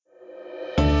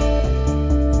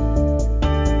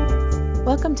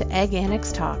Welcome to Ag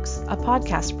Annex Talks, a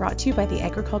podcast brought to you by the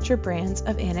agriculture brands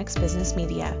of Annex Business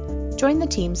Media. Join the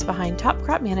teams behind Top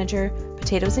Crop Manager,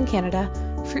 Potatoes in Canada,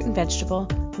 Fruit and Vegetable,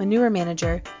 Manure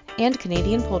Manager, and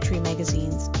Canadian Poultry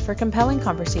magazines for compelling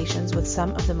conversations with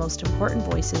some of the most important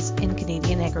voices in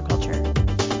Canadian agriculture.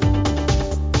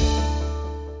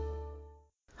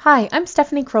 Hi, I'm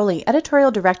Stephanie Crowley,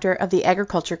 Editorial Director of the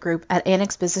Agriculture Group at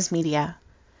Annex Business Media.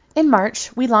 In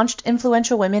March, we launched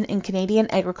Influential Women in Canadian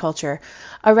Agriculture,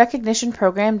 a recognition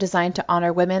program designed to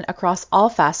honor women across all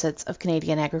facets of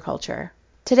Canadian agriculture.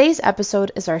 Today's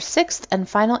episode is our sixth and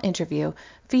final interview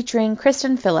featuring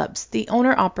Kristen Phillips, the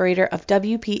owner-operator of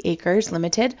WP Acres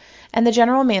Limited and the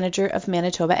General Manager of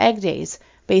Manitoba Ag Days,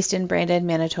 based in Brandon,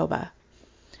 Manitoba.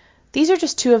 These are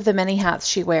just two of the many hats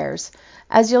she wears.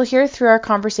 As you'll hear through our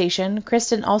conversation,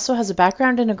 Kristen also has a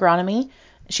background in agronomy.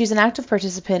 She's an active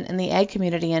participant in the ag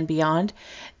community and beyond,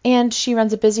 and she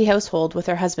runs a busy household with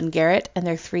her husband Garrett and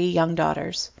their 3 young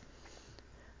daughters.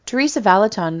 Teresa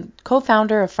Valaton,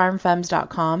 co-founder of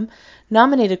FarmFems.com,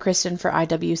 nominated Kristen for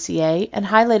IWCA and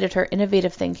highlighted her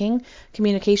innovative thinking,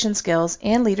 communication skills,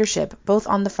 and leadership both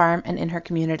on the farm and in her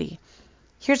community.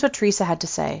 Here's what Teresa had to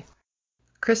say.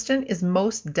 Kristen is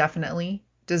most definitely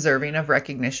deserving of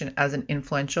recognition as an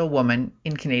influential woman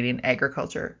in Canadian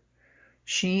agriculture.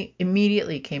 She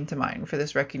immediately came to mind for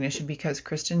this recognition because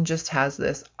Kristen just has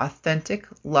this authentic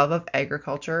love of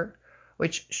agriculture,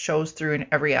 which shows through in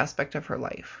every aspect of her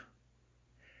life.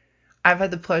 I've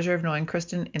had the pleasure of knowing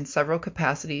Kristen in several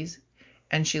capacities,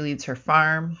 and she leads her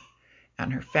farm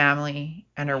and her family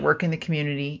and her work in the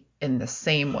community in the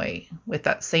same way, with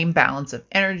that same balance of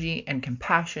energy and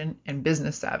compassion and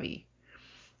business savvy.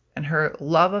 And her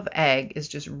love of ag is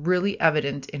just really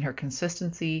evident in her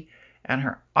consistency and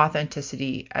her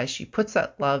authenticity as she puts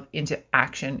that love into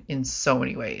action in so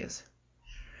many ways.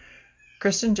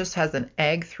 Kristen just has an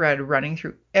ag thread running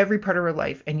through every part of her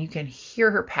life, and you can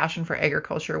hear her passion for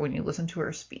agriculture when you listen to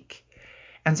her speak.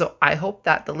 And so I hope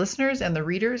that the listeners and the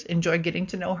readers enjoy getting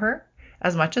to know her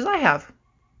as much as I have.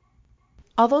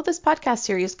 Although this podcast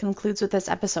series concludes with this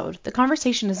episode, the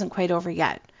conversation isn't quite over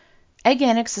yet. Ag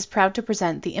Annex is proud to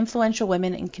present the Influential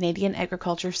Women in Canadian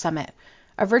Agriculture Summit,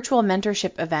 a virtual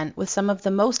mentorship event with some of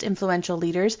the most influential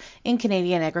leaders in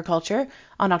Canadian agriculture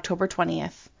on October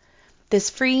 20th. This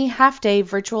free half-day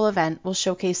virtual event will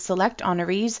showcase select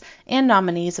honorees and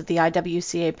nominees of the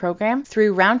IWCA program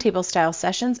through roundtable-style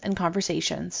sessions and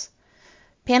conversations.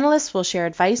 Panelists will share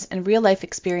advice and real-life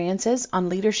experiences on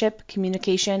leadership,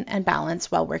 communication, and balance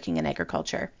while working in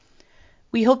agriculture.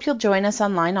 We hope you'll join us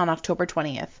online on October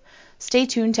 20th. Stay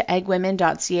tuned to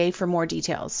agwomen.ca for more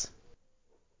details.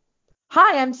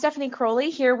 Hi, I'm Stephanie Crowley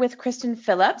here with Kristen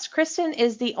Phillips. Kristen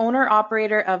is the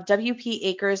owner-operator of WP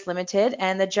Acres Limited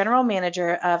and the General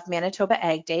Manager of Manitoba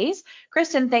Ag Days.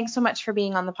 Kristen, thanks so much for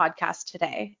being on the podcast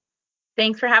today.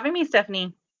 Thanks for having me,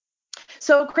 Stephanie.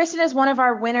 So Kristen is one of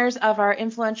our winners of our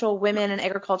Influential Women in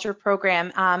Agriculture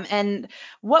program. And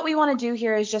what we want to do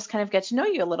here is just kind of get to know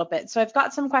you a little bit. So I've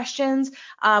got some questions.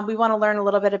 We want to learn a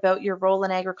little bit about your role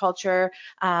in agriculture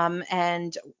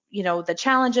and the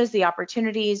challenges, the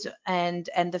opportunities, and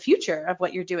the future of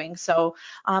what you're doing. So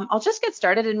I'll just get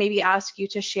started and maybe ask you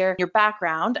to share your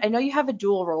background. I know you have a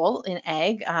dual role in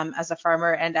ag as a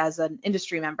farmer and as an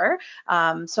industry member.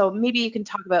 So maybe you can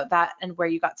talk about that and where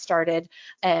you got started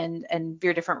and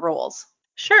your different roles.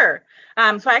 Sure.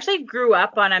 So I actually grew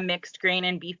up on a mixed grain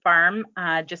and beef farm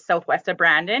just southwest of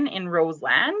Brandon in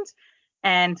Roseland.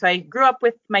 And so I grew up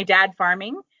with my dad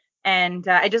farming. And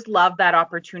I just loved that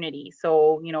opportunity.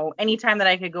 So, anytime that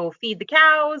I could go feed the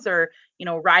cows or,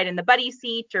 ride in the buddy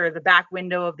seat or the back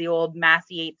window of the old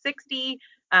Massey 860,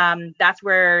 that's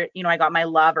where, I got my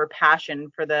love or passion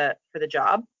for the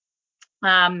job.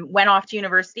 Went off to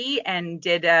university and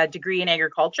did a degree in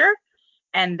agriculture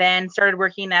and then started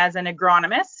working as an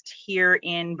agronomist here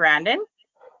in Brandon.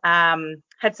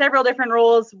 Had several different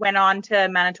roles, went on to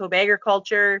Manitoba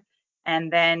Agriculture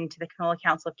and then to the Canola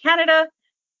Council of Canada.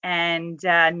 And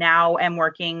now I'm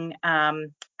working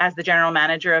as the general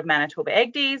manager of Manitoba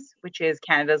Ag Days, which is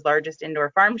Canada's largest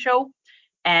indoor farm show,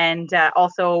 and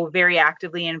also very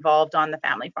actively involved on the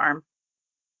family farm.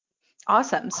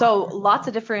 Awesome. So lots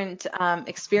of different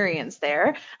experience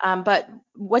there. But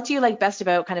what do you like best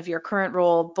about kind of your current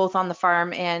role, both on the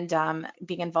farm and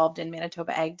being involved in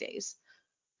Manitoba Ag Days?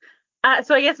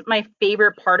 So I guess my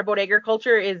favorite part about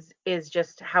agriculture is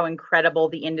just how incredible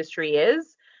the industry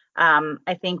is.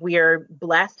 I think we are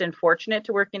blessed and fortunate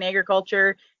to work in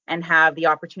agriculture and have the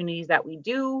opportunities that we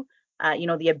do,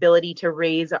 the ability to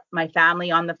raise my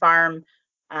family on the farm,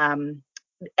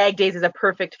 Egg Days is a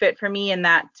perfect fit for me in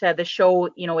that the show,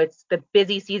 it's the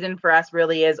busy season for us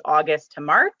really is August to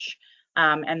March.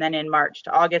 And then in March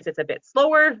to August, it's a bit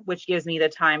slower, which gives me the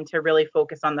time to really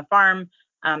focus on the farm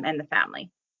and the family.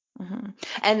 Hmm.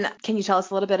 And can you tell us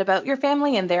a little bit about your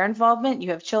family and their involvement?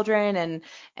 You have children,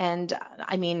 and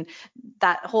I mean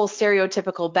that whole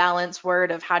stereotypical balance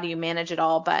word of how do you manage it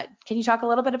all, but can you talk a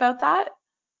little bit about that?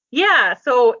 Yeah,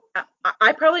 so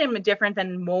I probably am different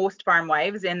than most farm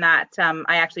wives in that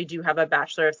I actually do have a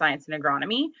Bachelor of Science in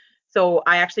Agronomy. So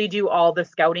I actually do all the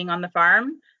scouting on the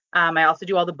farm. I also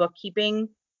do all the bookkeeping.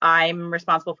 I'm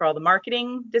responsible for all the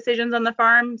marketing decisions on the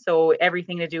farm. So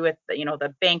everything to do with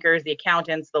the bankers, the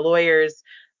accountants, the lawyers,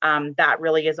 that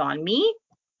really is on me.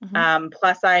 Hmm.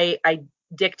 Plus, I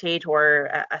dictate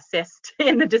or assist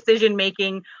in the decision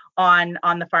making on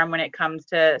the farm when it comes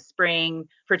to spraying,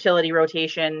 fertility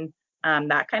rotation,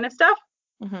 that kind of stuff.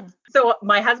 Hmm. So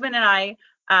my husband and I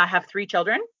have 3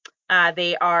 children.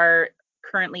 They are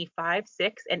currently 5,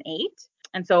 6, and 8,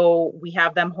 and so we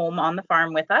have them home on the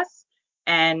farm with us,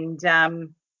 and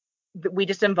we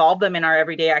just involve them in our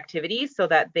everyday activities so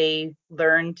that they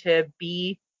learn to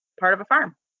be part of a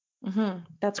farm. Hmm.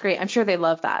 That's great. I'm sure they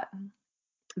love that.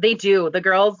 They do. The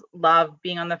girls love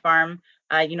being on the farm.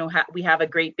 We have a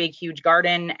great big huge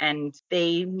garden, and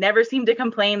they never seem to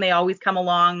complain. They always come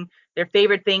along. Their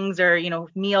favorite things are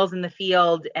meals in the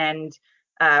field and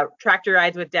tractor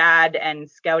rides with dad and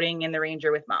scouting in the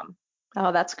ranger with mom.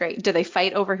 Oh, that's great. Do they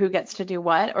fight over who gets to do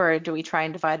what, or do we try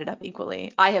and divide it up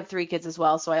equally? I have 3 kids as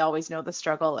well, so I always know the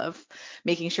struggle of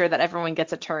making sure that everyone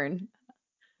gets a turn.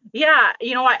 Yeah,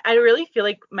 I really feel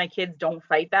like my kids don't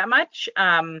fight that much.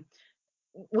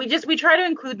 We try to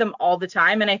include them all the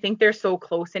time, and I think they're so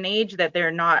close in age that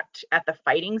they're not at the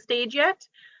fighting stage yet.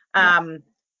 Yeah. um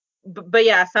but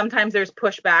yeah, sometimes there's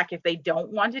pushback if they don't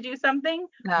want to do something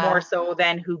more so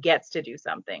than who gets to do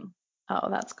something. Oh,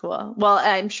 that's cool. Well,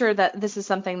 I'm sure that this is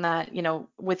something that,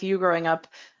 with you growing up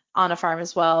on a farm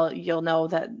as well, you'll know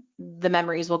that the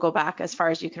memories will go back as far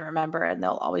as you can remember, and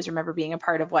they'll always remember being a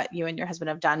part of what you and your husband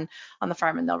have done on the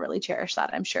farm, and they'll really cherish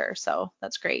that, I'm sure. So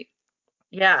that's great.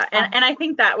 Yeah, and Oh. and I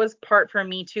think that was part for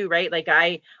me too, right? Like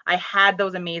I had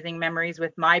those amazing memories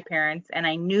with my parents, and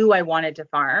I knew I wanted to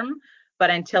farm, but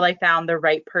until I found the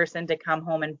right person to come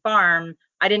home and farm,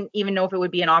 I didn't even know if it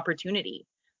would be an opportunity.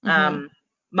 Hmm.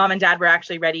 Mom and dad were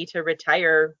actually ready to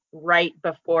retire right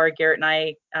before Garrett and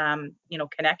I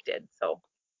connected. So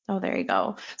Oh, there you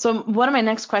go. So one of my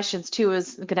next questions too I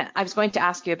was going to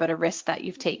ask you about a risk that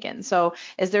you've taken. So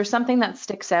is there something that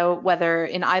sticks out, whether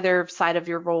in either side of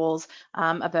your roles,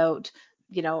 about,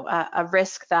 a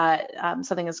risk that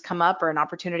something has come up or an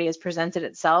opportunity has presented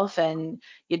itself and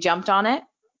you jumped on it?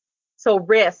 So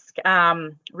risk.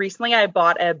 Recently, I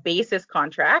bought a basis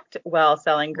contract while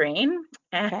selling grain,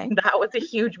 and Okay. that was a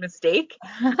huge mistake.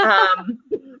 Um,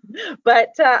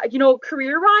 but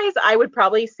career-wise, I would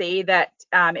probably say that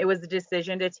it was a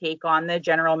decision to take on the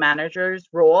general manager's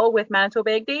role with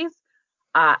Manitoba Egg Days.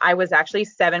 I was actually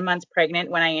 7 months pregnant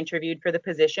when I interviewed for the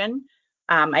position.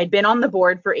 I'd been on the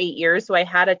board for 8 years, so I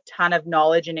had a ton of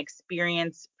knowledge and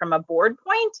experience from a board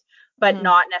point, but Hmm.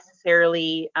 not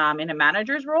necessarily in a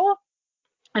manager's role.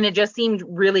 And it just seemed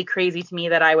really crazy to me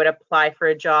that I would apply for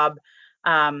a job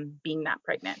being that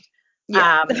pregnant.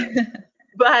 Yeah. Um,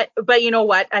 but you know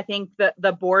what? I think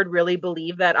the board really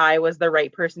believed that I was the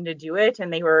right person to do it,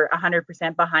 and they were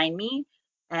 100% behind me.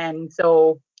 And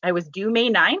so I was due May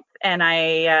 9th, and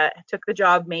I took the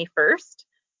job May 1st.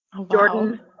 Oh, wow.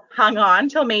 Jordan hung on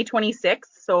till May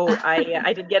 26th, so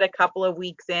I did get a couple of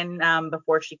weeks in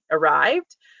before she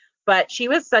arrived. But she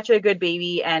was such a good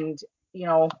baby, and you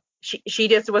know she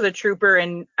just was a trooper,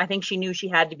 and I think she knew she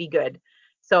had to be good.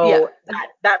 Yeah. So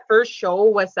that first show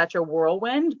was such a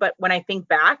whirlwind. But when I think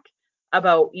back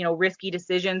about risky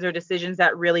decisions or decisions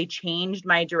that really changed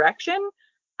my direction,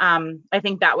 I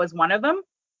think that was one of them.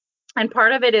 And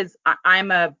part of it is I'm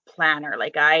a planner.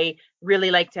 Like I really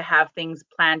like to have things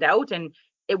planned out, and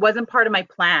it wasn't part of my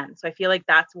plan. So I feel like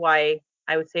that's why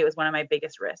I would say it was one of my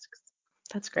biggest risks.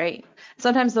 That's great.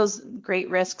 Sometimes those great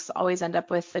risks always end up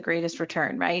with the greatest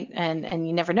return, right? And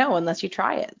you never know unless you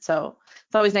try it. So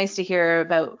it's always nice to hear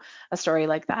about a story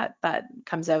like that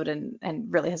comes out and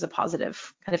really has a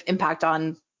positive kind of impact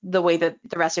on the way that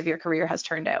the rest of your career has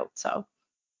turned out. So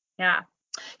Yeah.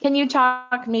 can you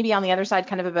talk maybe on the other side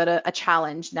kind of about a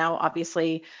challenge? Now,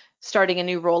 obviously, starting a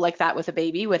new role like that with a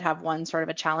baby would have one sort of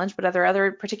a challenge, but are there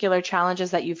other particular challenges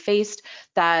that you've faced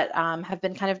that have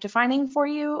been kind of defining for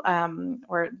you,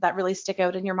 or that really stick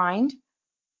out in your mind?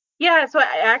 Yeah, so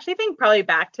I actually think probably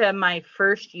back to my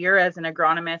first year as an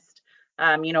agronomist,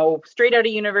 straight out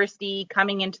of university,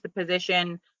 coming into the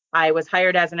position. I was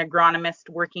hired as an agronomist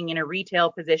working in a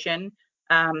retail position.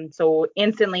 So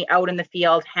instantly out in the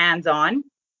field, hands-on.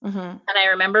 Mm-hmm. And I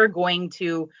remember going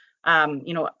to,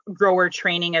 grower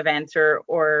training events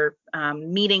or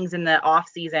meetings in the off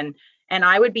season. And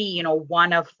I would be,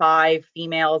 one of 5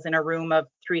 females in a room of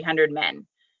 300 men.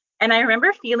 And I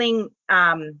remember feeling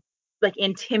like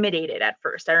intimidated at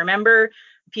first. I remember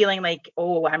feeling like,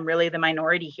 oh, I'm really the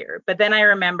minority here. But then I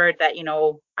remembered that,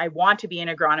 I want to be an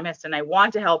agronomist and I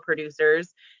want to help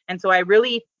producers. And so I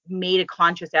really made a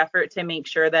conscious effort to make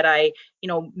sure that I,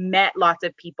 met lots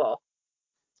of people.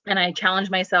 And I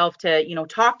challenged myself to,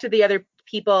 talk to the other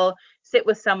people, sit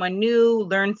with someone new,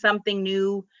 learn something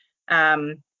new,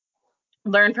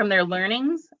 learn from their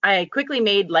learnings. I quickly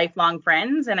made lifelong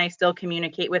friends and I still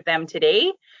communicate with them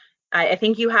today. I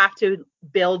think you have to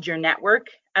build your network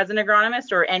as an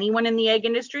agronomist or anyone in the egg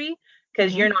industry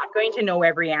because you're not going to know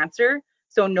every answer.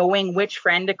 So knowing which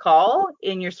friend to call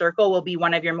in your circle will be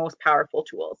one of your most powerful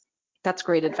tools. That's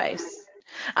great advice.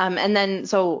 And then,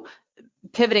 so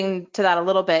pivoting to that a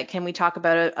little bit, can we talk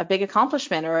about a big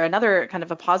accomplishment or another kind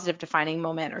of a positive defining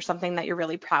moment or something that you're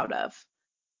really proud of?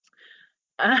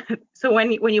 So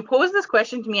when you posed this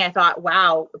question to me, I thought,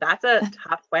 wow, that's a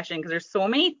tough question because there's so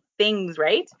many things,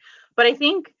 right? But I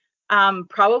think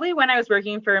probably when I was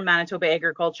working for Manitoba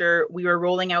Agriculture, we were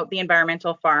rolling out the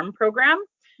environmental farm program.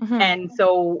 Mm-hmm. And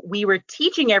so we were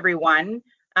teaching everyone,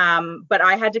 but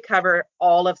I had to cover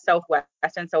all of Southwest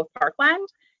and South Parkland.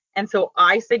 And so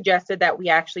I suggested that we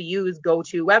actually use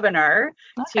GoToWebinar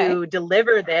to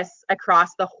deliver this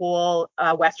across the whole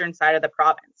western side of the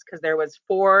province, because there was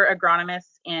 4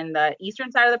 agronomists in the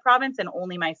eastern side of the province and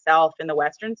only myself in the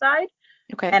western side.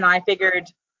 Okay. And I figured,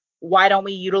 why don't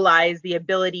we utilize the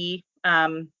ability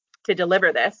to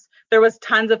deliver this? There was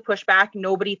tons of pushback.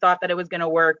 Nobody thought that it was going to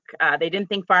work. They didn't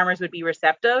think farmers would be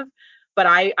receptive. But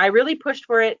I really pushed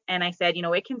for it. And I said,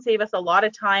 it can save us a lot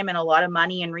of time and a lot of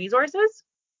money and resources.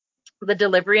 The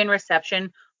delivery and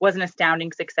reception was an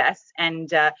astounding success.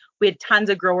 And we had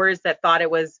tons of growers that thought it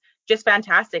was just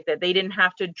fantastic that they didn't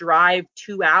have to drive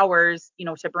 2 hours,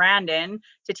 to Brandon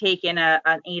to take in an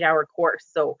 8-hour course.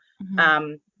 So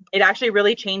it actually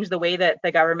really changed the way that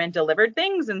the government delivered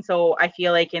things. And so I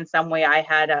feel like in some way I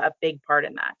had a big part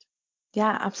in that.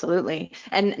 Yeah, absolutely.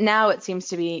 And now it seems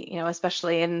to be,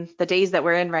 especially in the days that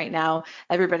we're in right now,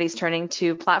 everybody's turning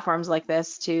to platforms like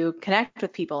this to connect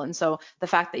with people. And so the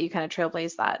fact that you kind of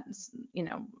trailblazed that,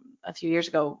 a few years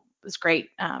ago was great,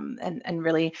 and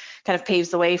really kind of paves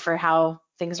the way for how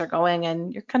things are going.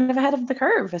 And you're kind of ahead of the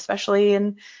curve, especially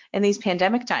in these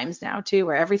pandemic times now too,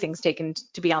 where everything's taken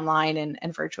to be online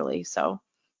and virtually. So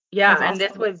yeah, that's and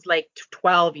this awesome. was like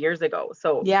 12 years ago.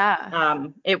 So Yeah.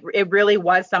 it really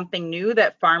was something new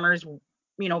that farmers,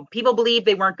 people believed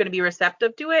they weren't going to be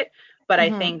receptive to it, but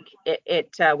I think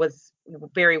it was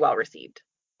very well received.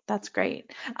 That's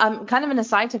great. Kind of an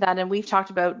aside to that, and we've talked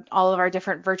about all of our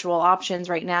different virtual options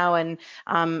right now, and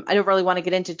I don't really want to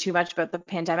get into too much about the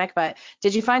pandemic, but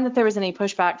did you find that there was any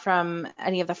pushback from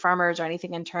any of the farmers or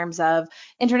anything in terms of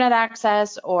internet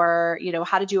access, or,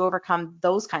 how did you overcome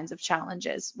those kinds of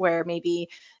challenges where maybe,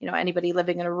 anybody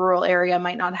living in a rural area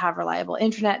might not have reliable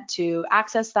internet to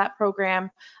access that program,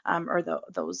 or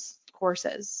those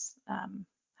courses?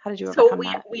 How did you So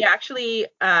overcome that? we actually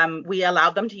we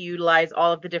allowed them to utilize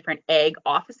all of the different ag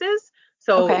offices.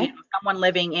 So Okay. someone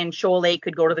living in Shoal Lake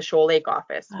could go to the Shoal Lake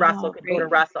office. Russell Oh, could go to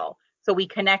great. Russell. So we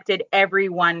connected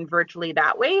everyone virtually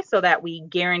that way so that we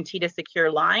guaranteed a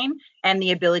secure line and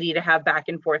the ability to have back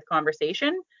and forth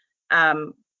conversation,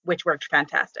 which worked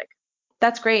fantastic.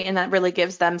 That's great, and that really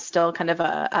gives them still kind of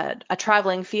a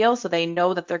traveling feel, so they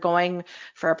know that they're going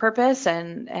for a purpose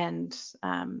and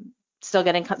still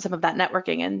getting some of that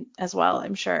networking in as well,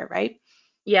 I'm sure, right?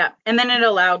 Yeah, and then it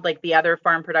allowed like the other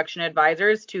farm production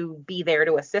advisors to be there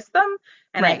to assist them.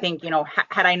 And I Right. think,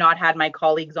 had I not had my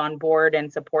colleagues on board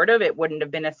and supportive, it wouldn't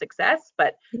have been a success.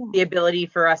 But Yeah. the ability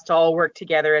for us to all work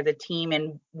together as a team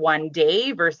in one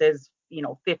day versus,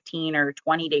 15 or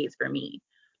 20 days for me.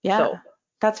 Yeah, So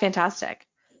that's fantastic.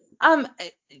 Um,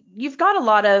 you've got a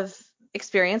lot of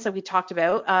experience that we talked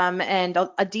about, and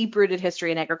a deep-rooted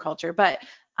history in agriculture. But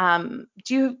can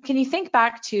you think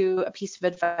back to a piece of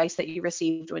advice that you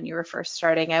received when you were first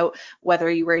starting out, whether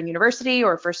you were in university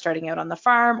or first starting out on the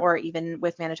farm, or even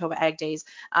with Manitoba Ag Days?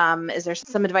 Is there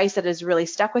some advice that has really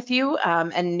stuck with you,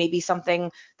 and maybe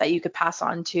something that you could pass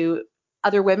on to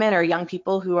other women or young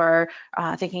people who are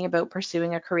thinking about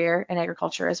pursuing a career in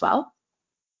agriculture as well?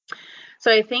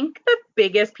 So I think the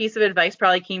biggest piece of advice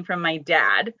probably came from my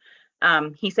dad.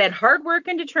 He said, hard work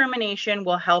and determination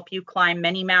will help you climb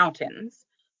many mountains,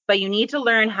 but you need to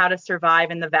learn how to survive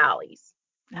in the valleys.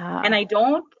 And I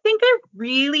don't think I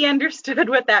really understood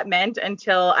what that meant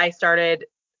until I started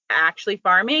actually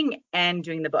farming and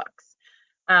doing the books.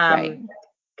 Right.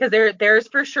 Because there's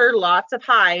for sure lots of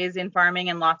highs in farming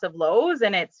and lots of lows,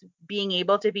 and it's being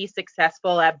able to be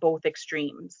successful at both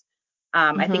extremes.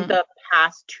 I think Mm-hmm. the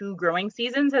past 2 growing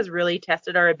seasons has really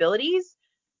tested our abilities,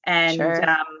 and Sure.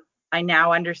 I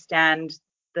now understand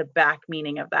the back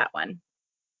meaning of that one.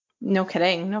 No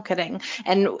kidding, no kidding.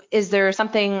 And is there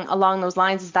something along those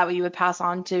lines? Is that what you would pass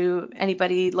on to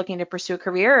anybody looking to pursue a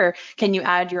career, or can you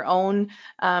add your own,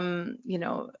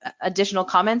 additional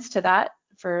comments to that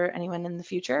for anyone in the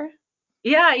future?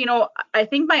 Yeah, I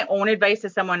think my own advice to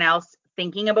someone else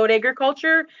thinking about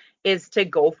agriculture is to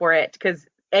go for it, because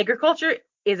agriculture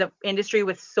is an industry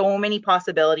with so many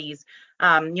possibilities.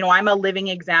 I'm a living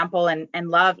example and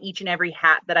love each and every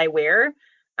hat that I wear.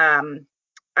 Um,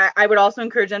 I would also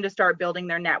encourage them to start building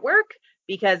their network,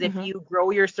 because if Hmm. you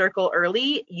grow your circle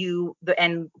early,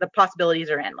 the possibilities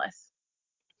are endless.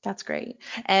 That's great.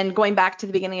 And going back to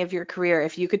the beginning of your career,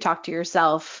 if you could talk to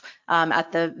yourself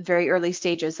at the very early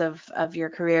stages of your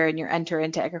career and your enter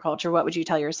into agriculture, what would you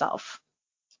tell yourself?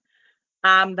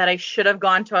 That I should have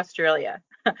gone to Australia.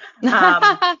 Um,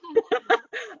 I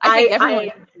think everyone I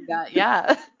should do that.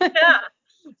 Yeah. yeah.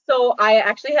 So I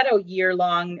actually had a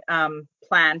year-long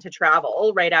plan to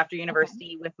travel right after Okay.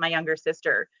 university with my younger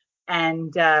sister,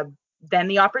 and then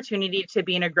the opportunity to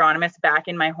be an agronomist back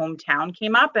in my hometown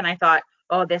came up, and I thought,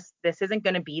 oh, this isn't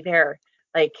going to be there.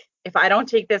 Like, if I don't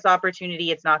take this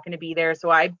opportunity, it's not going to be there. So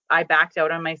I backed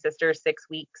out on my sister 6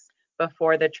 weeks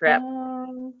before the trip.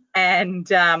 Um, And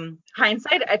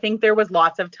hindsight, I think there was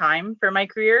lots of time for my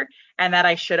career and that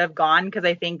I should have gone, because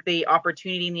I think the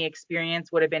opportunity and the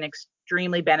experience would have been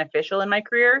extremely beneficial in my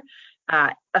career.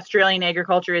 Australian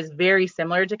agriculture is very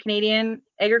similar to Canadian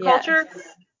yes. agriculture.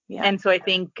 Yeah. And so I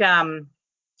think,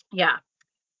 yeah,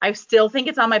 I still think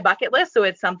it's on my bucket list. So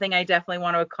it's something I definitely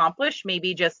want to accomplish,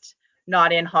 maybe just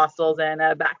not in hostels and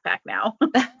a backpack now.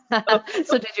 So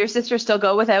So did your sister still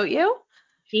go without you?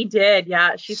 she did.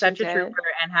 Yeah. She's She such a did. trooper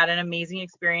and had an amazing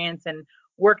experience and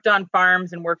worked on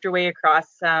farms and worked her way across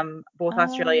both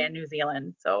Australia Um, and New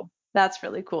Zealand. So that's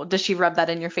really cool. Does she rub that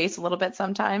in your face a little bit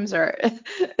sometimes, or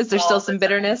is there still all the some time,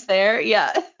 bitterness there?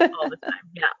 Yeah. all the time.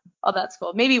 Yeah. Oh, that's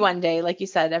cool. Maybe one day, like you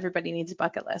said, everybody needs a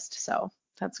bucket list. So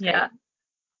that's Yeah. great.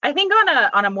 I think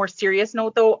on a more serious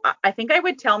note though, I think I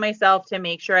would tell myself to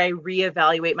make sure I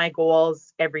reevaluate my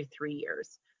goals every 3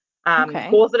 years. Okay.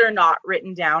 Goals that are not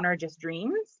written down are just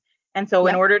dreams. And so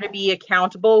in Yep. order to be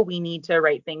accountable, we need to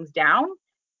write things down.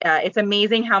 It's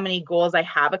amazing how many goals I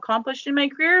have accomplished in my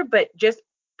career, but just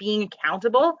being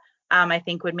accountable, I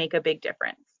think would make a big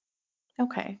difference.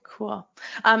 Okay, cool.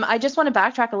 I just want to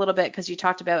backtrack a little bit because you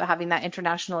talked about having that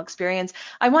international experience.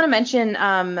 I want to mention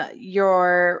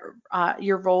your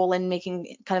role in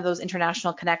making kind of those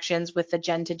international connections with the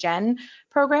Gen to Gen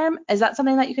program. Is that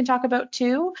something that you can talk about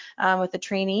too, with the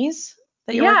trainees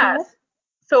that you're working Yeah. with?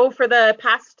 So for the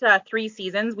past 3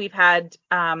 seasons, we've had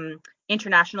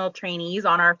international trainees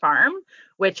on our farm,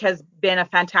 which has been a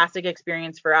fantastic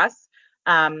experience for us.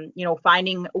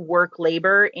 Finding work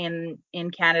labor in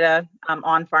Canada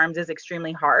on farms is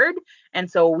extremely hard, and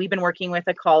so we've been working with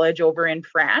a college over in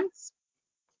France,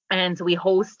 and so we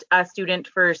host a student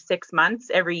for 6 months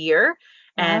every year,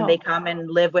 and they Wow. come and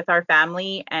live with our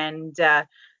family, and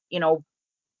you know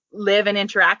live and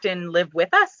interact and live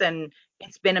with us, and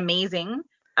it's been amazing.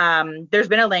 There's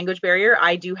been a language barrier.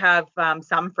 I do have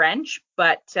some French,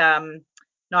 but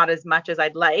not as much as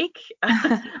I'd like.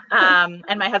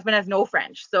 And my husband has no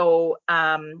French, so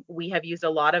we have used a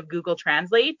lot of Google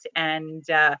Translate, and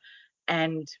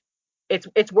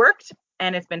it's worked,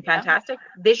 and it's been Yeah. fantastic.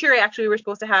 This year, actually, we were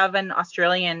supposed to have an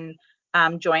Australian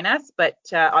join us, but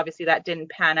obviously that didn't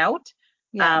pan out.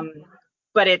 Yeah. Um,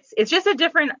 but it's just a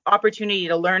different opportunity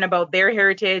to learn about their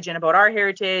heritage and about our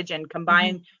heritage and Hmm.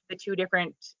 combine the two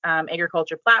different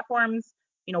agriculture platforms.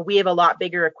 We have a lot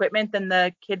bigger equipment than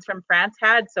the kids from France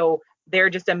had, so they're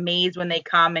just amazed when they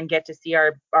come and get to see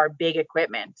our big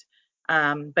equipment.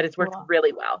 But it's worked Cool.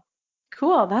 really well.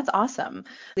 Cool, that's awesome.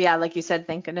 Yeah, like you said,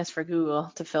 thank goodness for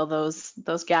Google to fill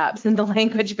those gaps in the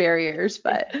language barriers.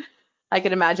 But I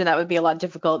could imagine that would be a lot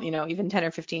difficult, even 10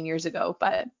 or 15 years ago,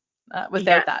 but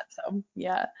without Yes. that. So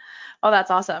yeah. Oh,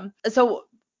 that's awesome. So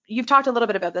you've talked a little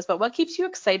bit about this, but what keeps you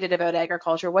excited about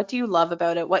agriculture? What do you love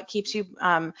about it? What keeps you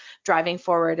driving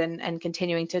forward and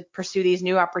continuing to pursue these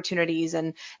new opportunities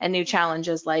and new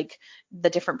challenges like the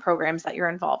different programs that you're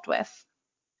involved with?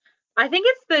 I think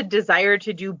it's the desire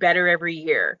to do better every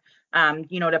year.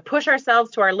 To push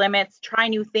ourselves to our limits, try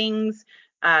new things,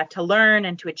 to learn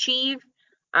and to achieve.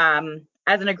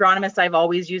 as an agronomist, I've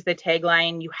always used the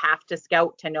tagline, you have to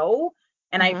scout to know.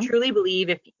 And I Mm-hmm. truly believe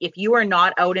if you are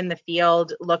not out in the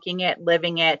field, looking it,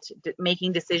 living it,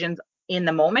 making decisions in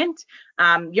the moment,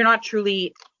 you're not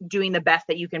truly doing the best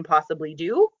that you can possibly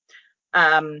do.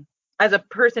 Um, as a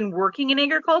person working in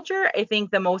agriculture, I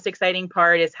think the most exciting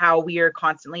part is how we are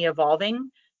constantly evolving.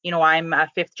 I'm a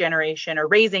fifth generation or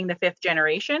raising the fifth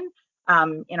generation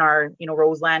in our,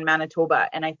 Roseland, Manitoba.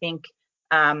 And I think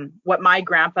what my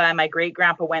grandpa and my great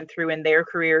grandpa went through in their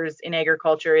careers in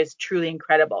agriculture is truly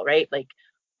incredible, right? Like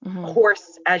Mm-hmm.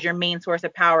 horse as your main source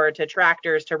of power to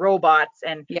tractors to robots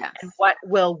and Yes. what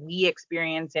will we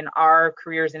experience in our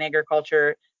careers in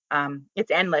agriculture?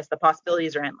 It's endless. The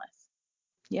possibilities are endless.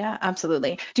 Yeah,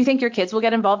 absolutely. Do you think your kids will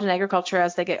get involved in agriculture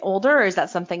as they get older, or is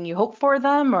that something you hope for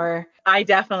them, or? I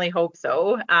definitely hope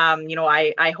so.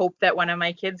 I hope that one of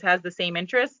my kids has the same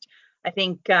interest. I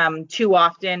think too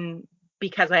often,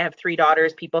 because I have three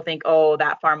daughters, people think, oh,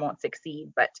 that farm won't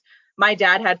succeed. But my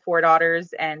dad had four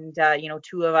daughters, and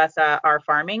two of us are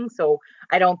farming. So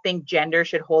I don't think gender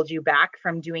should hold you back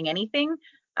from doing anything.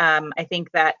 I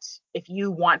think that if you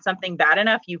want something bad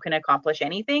enough, you can accomplish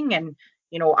anything. And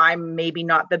I'm maybe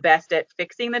not the best at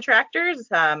fixing the tractors.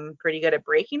 Pretty good at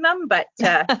breaking them, but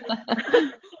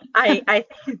I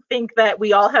think that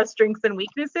we all have strengths and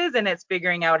weaknesses, and it's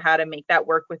figuring out how to make that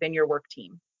work within your work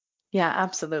team. Yeah,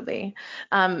 absolutely.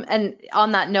 And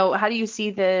on that note, how do you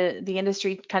see the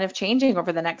industry kind of changing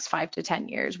over the next 5 to 10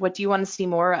 years? What do you want to see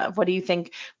more of? What do you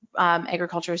think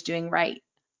agriculture is doing right?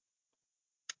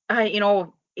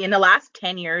 In the last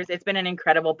 10 years, it's been an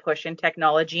incredible push in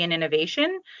technology and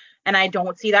innovation, and I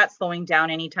don't see that slowing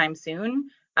down anytime soon.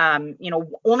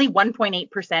 Only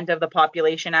 1.8% of the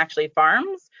population actually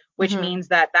farms, which Hmm. means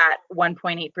that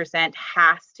 1.8%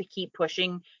 has to keep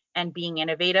pushing and being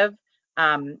innovative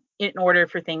in order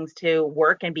for things to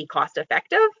work and be cost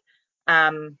effective.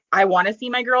 I want to see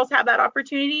my girls have that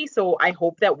opportunity, so I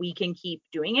hope that we can keep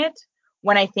doing it.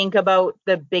 When I think about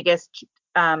the biggest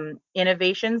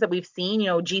innovations that we've seen,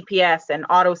 GPS and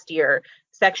auto steer,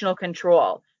 sectional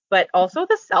control, but also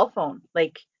the cell phone.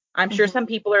 Like, I'm sure Hmm. some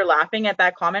people are laughing at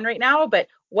that comment right now, but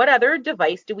what other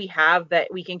device do we have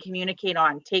that we can communicate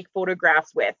on, take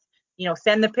photographs with,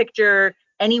 send the picture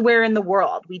anywhere in the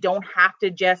world? We don't have to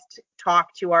just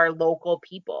talk to our local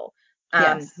people.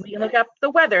 Yes. We can look up the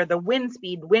weather, the wind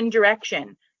speed, wind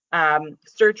direction,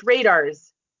 search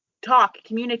radars, talk,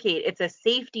 communicate. It's a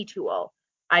safety tool.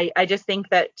 I just think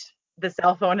that the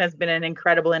cell phone has been an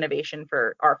incredible innovation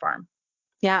for our farm.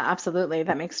 Yeah, absolutely.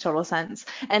 That makes total sense.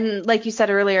 And like you said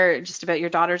earlier, just about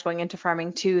your daughters going into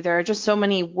farming too, there are just so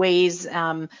many ways,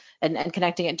 and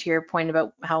connecting it to your point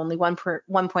about how only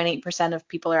 1.8% of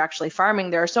people are actually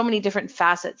farming. There are so many different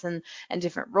facets and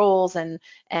different roles and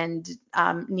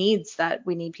needs that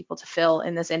we need people to fill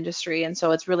in this industry. And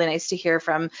so it's really nice to hear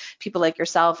from people like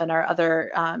yourself and our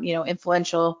other,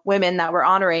 influential women that we're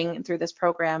honoring through this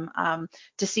program,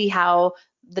 to see how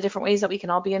the different ways that we can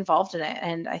all be involved in it.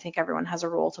 And I think everyone has a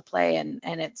role to play. And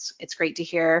it's great to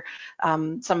hear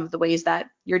some of the ways that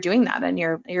you're doing that and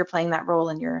you're playing that role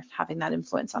and you're having that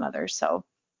influence on others. So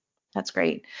that's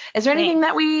great. Is there anything Thanks.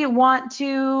 that we want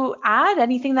to add?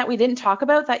 Anything that we didn't talk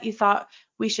about that you thought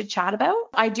we should chat about?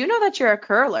 I do know that you're a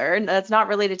curler, and that's not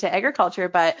related to agriculture,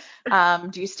 but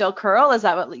do you still curl? Is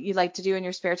that what you like to do in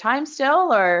your spare time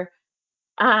still, or?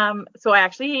 So I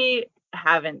actually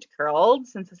haven't curled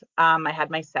since I had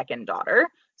my second daughter.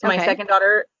 So my Okay. second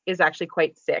daughter is actually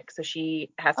quite sick, so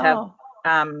she has to have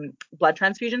Oh, blood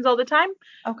transfusions all the time,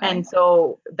 okay. and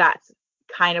so that's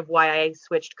kind of why I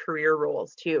switched career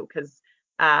roles too, because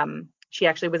she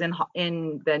actually was in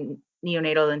the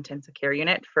neonatal intensive care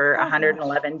unit for Oh gosh.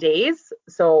 111 days.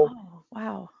 So Oh,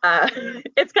 wow.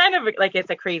 it's kind of like it's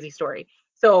a crazy story.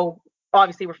 So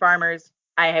obviously we're farmers.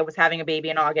 I was having a baby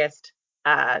in August.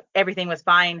 Everything was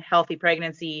fine, healthy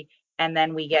pregnancy, and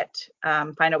then we get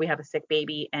find out we have a sick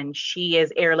baby, and she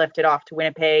is airlifted off to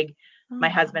Winnipeg. My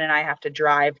Oh, husband and I have to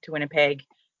drive to Winnipeg,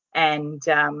 and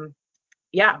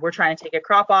yeah, we're trying to take a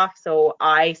crop off. So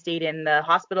I stayed in the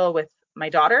hospital with my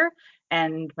daughter,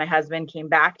 and my husband came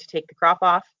back to take the crop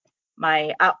off.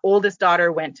 My oldest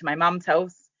daughter went to my mom's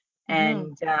house, hmm.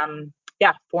 and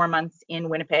yeah, 4 months in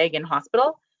Winnipeg in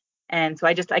hospital. And so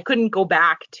I couldn't go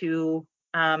back to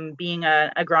being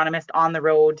a agronomist on the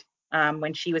road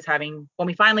when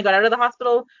we finally got out of the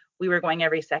hospital. We were going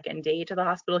every second day to the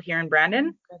hospital here in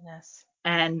Brandon, Goodness.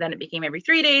 and then it became every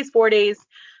 3 days, 4 days.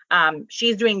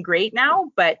 She's doing great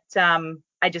now, but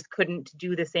I just couldn't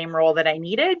do the same role that I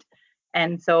needed.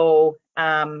 And so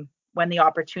when the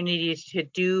opportunity to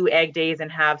do egg days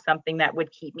and have something that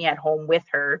would keep me at home with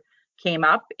her came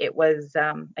up, it was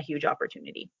a huge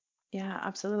opportunity. Yeah,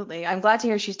 absolutely. I'm glad to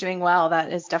hear she's doing well.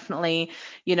 That is definitely,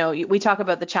 we talk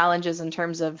about the challenges in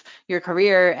terms of your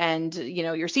career and,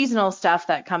 your seasonal stuff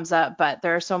that comes up, but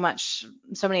there are so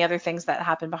many other things that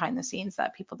happen behind the scenes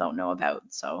that people don't know about.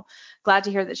 So glad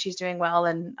to hear that she's doing well.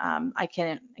 And I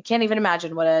can't even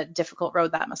imagine what a difficult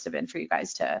road that must have been for you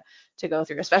guys to go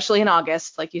through, especially in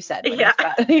August, like you said, when Yeah,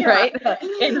 you've got, yeah. right?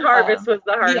 In harvest was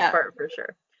the hardest Yeah, part for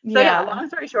sure. So yeah, yeah, long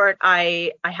story short,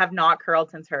 I have not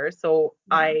curled since hers. So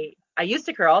yeah, I used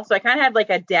to curl. So I kind of had like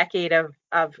a decade of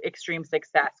extreme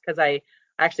success because I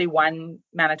actually won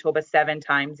Manitoba 7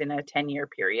 times in a 10-year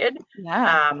period.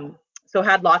 yeah. Um, so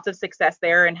had lots of success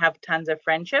there and have tons of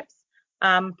friendships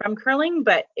from curling,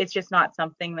 but it's just not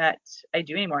something that I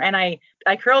do anymore. And I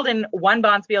curled in one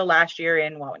bonspiel last year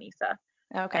in Wawanesa,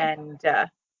 Okay. and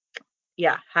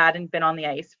yeah, hadn't been on the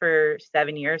ice for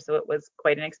 7 years, so it was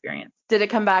quite an experience. Did it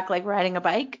come back like riding a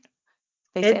bike?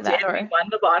 They say It did. that, We or won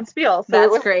the Bonspiel, so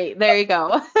that's great. There you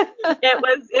go.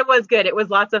 it was good. It was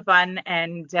lots of fun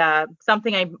and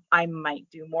something I might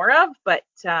do more of, but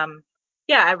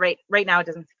yeah, right now it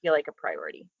doesn't feel like a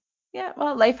priority. Yeah,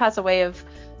 well, life has a way of,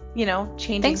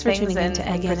 changing Thanks for things tuning in to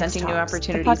and Egg Annex presenting new Talks, the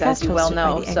opportunities, as podcast you well hosted by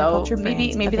know. the So agriculture brand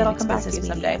maybe of that'll Annex come back to Business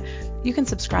you Media. someday. You can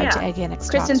subscribe to Yeah. Egg Annex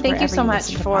Kristen, Talks thank you wherever so you much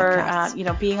listen to for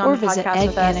podcasts, being on or the visit podcast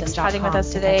with us and chatting with eggannex.com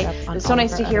us to catch today. up on It's so all of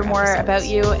nice our to hear other more about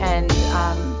episodes. you, and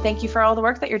thank you for all the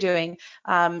work that you're doing.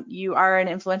 You are an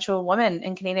influential woman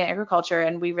in Canadian agriculture,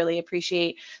 and we really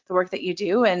appreciate the work that you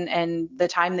do and the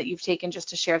time that you've taken just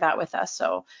to share that with us.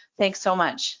 So thanks so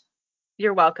much.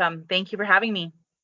 You're welcome. Thank you for having me.